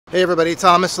Hey everybody,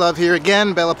 Thomas Love here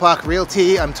again, Belle Epoque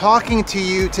Realty. I'm talking to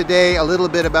you today a little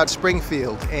bit about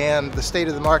Springfield and the state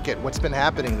of the market, what's been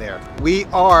happening there. We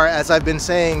are, as I've been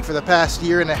saying for the past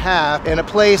year and a half, in a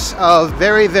place of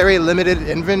very, very limited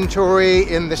inventory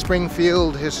in the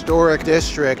Springfield Historic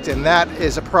District, and that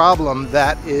is a problem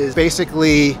that is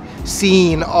basically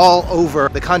seen all over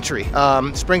the country.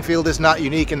 Springfield is not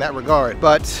unique in that regard,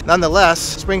 but nonetheless,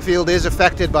 Springfield is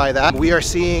affected by that. We are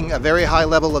seeing a very high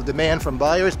level of demand from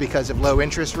buyers because of low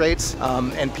interest rates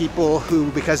and people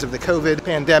who, because of the COVID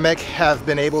pandemic, have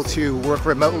been able to work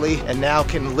remotely and now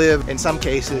can live, in some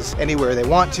cases, anywhere they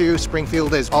want to.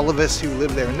 Springfield, as all of us who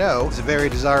live there know, is a very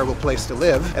desirable place to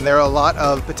live, and there are a lot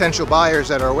of potential buyers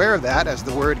that are aware of that as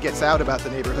the word gets out about the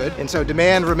neighborhood, and so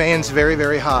demand remains very,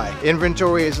 very high.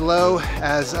 Inventory is low.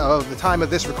 As of the time of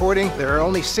this recording, there are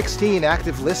only 16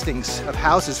 active listings of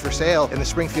houses for sale in the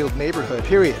Springfield neighborhood,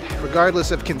 period,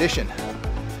 regardless of condition.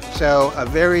 So a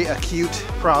very acute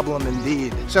problem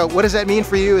indeed. So what does that mean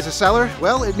for you as a seller?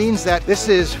 Well, it means that this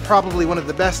is probably one of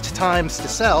the best times to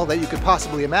sell that you could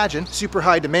possibly imagine. Super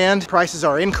high demand, prices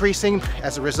are increasing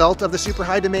as a result of the super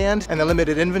high demand and the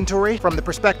limited inventory. From the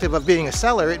perspective of being a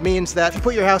seller, it means that if you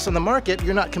put your house on the market,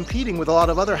 you're not competing with a lot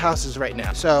of other houses right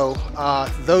now. So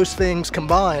those things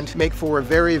combined make for a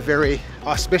very, very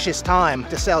auspicious time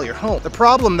to sell your home. The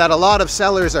problem that a lot of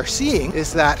sellers are seeing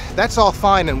is that that's all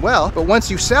fine and well, but once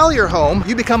you sell your home,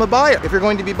 you become a buyer if you're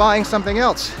going to be buying something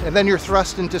else. And then you're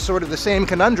thrust into sort of the same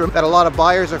conundrum that a lot of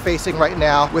buyers are facing right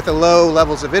now with the low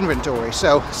levels of inventory.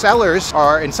 So sellers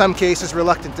are in some cases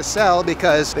reluctant to sell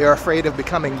because they are afraid of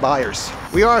becoming buyers.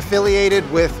 We are affiliated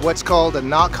with what's called a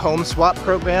knock home swap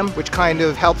program, which kind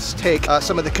of helps take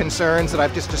some of the concerns that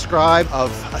I've just described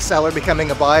of a seller becoming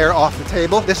a buyer off the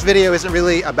table. This video isn't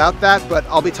really about that, but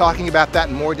I'll be talking about that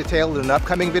in more detail in an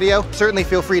upcoming video. Certainly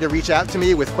feel free to reach out to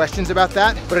me with questions about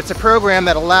that, but it's a program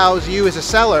that allows you as a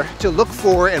seller to look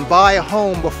for and buy a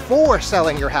home before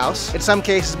selling your house, in some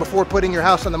cases before putting your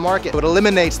house on the market. It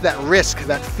eliminates that risk,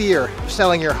 that fear of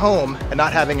selling your home and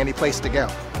not having any place to go.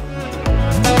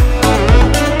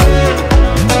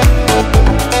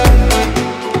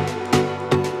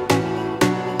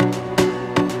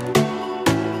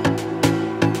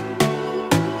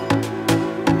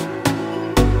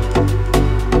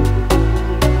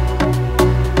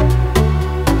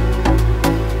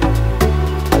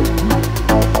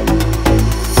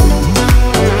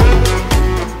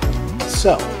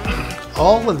 So,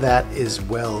 all of that is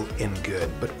well and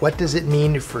good, but what does it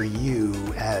mean for you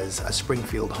as a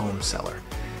Springfield home seller?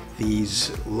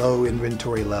 These low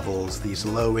inventory levels, these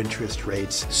low interest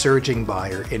rates, surging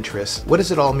buyer interest, what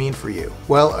does it all mean for you?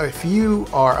 Well, if you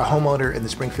are a homeowner in the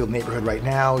Springfield neighborhood right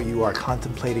now, you are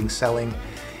contemplating selling,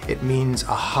 it means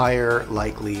a higher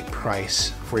likely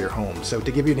price for your home. So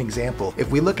to give you an example, if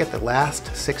we look at the last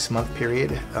 6-month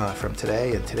period from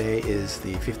today, and today is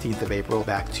the 15th of April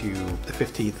back to the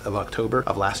 15th of October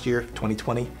of last year,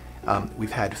 2020,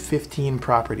 we've had 15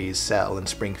 properties sell in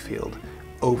Springfield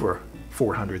over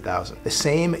 400,000. The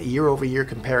same year-over-year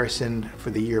comparison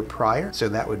for the year prior, so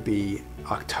that would be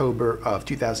October of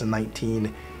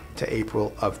 2019 to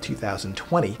April of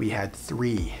 2020, we had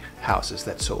 3 houses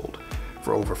that sold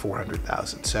for over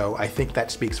 400,000. So I think that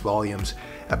speaks volumes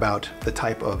about the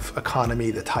type of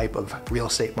economy, the type of real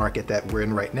estate market that we're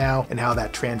in right now, and how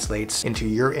that translates into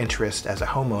your interest as a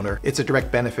homeowner. It's a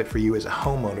direct benefit for you as a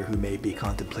homeowner who may be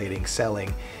contemplating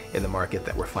selling in the market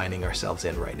that we're finding ourselves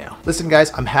in right now. Listen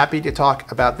guys, I'm happy to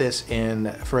talk about this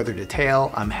in further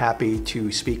detail. I'm happy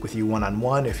to speak with you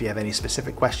one-on-one if you have any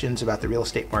specific questions about the real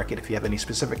estate market, if you have any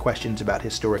specific questions about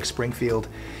historic Springfield.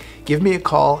 Give me a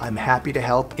call, I'm happy to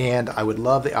help, and I would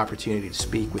love the opportunity to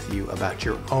speak with you about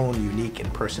your own unique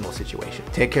and personal situation.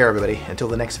 Take care everybody. Until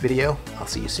the next video, I'll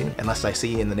see you soon, unless I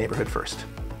see you in the neighborhood first.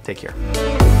 Take care.